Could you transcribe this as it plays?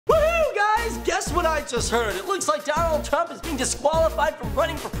I just heard. It looks like Donald Trump is being disqualified from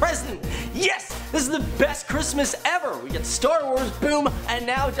running for president. Yes, this is the best Christmas ever. We get Star Wars, boom, and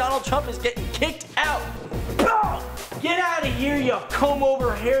now Donald Trump is getting kicked out. Boom! Get out of here, you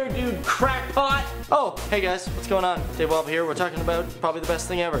comb-over hairdo crackpot! Oh, hey guys, what's going on? Dave Blvd here. We're talking about probably the best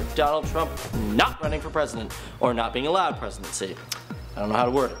thing ever. Donald Trump not running for president, or not being allowed presidency. I don't know how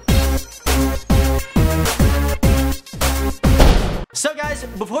to word it. So guys,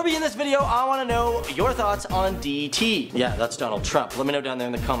 before we begin this video, I want to know your thoughts on DT. Yeah, that's Donald Trump. Let me know down there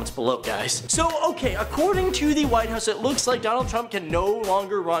in the comments below, guys. So, okay, according to the White House, it looks like Donald Trump can no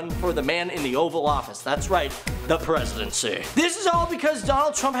longer run for the man in the Oval Office. That's right, the presidency. This is all because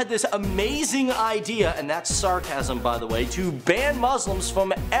Donald Trump had this amazing idea, and that's sarcasm, by the way, to ban Muslims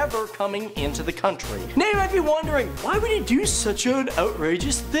from ever coming into the country. Now you might be wondering, why would he do such an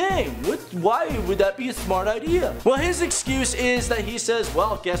outrageous thing? Why would that be a smart idea? Well, his excuse is that he says,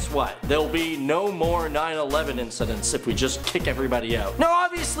 well, guess what? There'll be no more 9/11 incidents if we just kick everybody out. Now,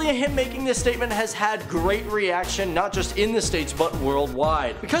 obviously, him making this statement has had great reaction, not just in the States, but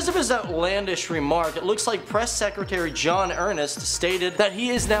worldwide. Because of his outlandish remark, it looks like Press Secretary John Earnest stated that he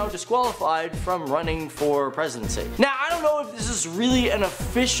is now disqualified from running for presidency. Now, I don't know if this is really an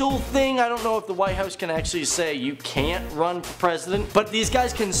official thing. I don't know if the White House can actually say you can't run for president, but these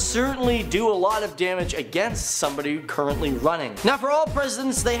guys can certainly do a lot of damage against somebody currently running. Now, for all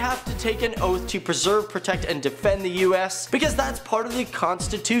presidents, they have to take an oath to preserve, protect, and defend the U.S. because that's part of the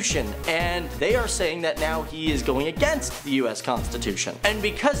Constitution, and they are saying that now he is going against the U.S. Constitution. And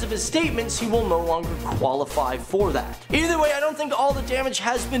because of his statements, he will no longer qualify for that. Either way, I don't think all the damage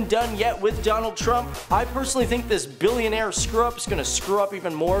has been done yet with Donald Trump. I personally think this billionaire screw-up is going to screw up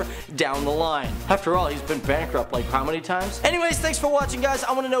even more down the line. After all, he's been bankrupt like how many times? Anyways, thanks for watching, guys.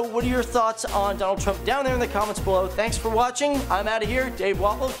 I want to know, what are your thoughts on Donald Trump down there in the comments below. Thanks for watching. I'm out of here. Dave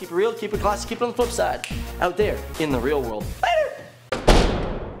Blvd. Keep it real, keep it classy, keep it on the flip side. Out there in the real world.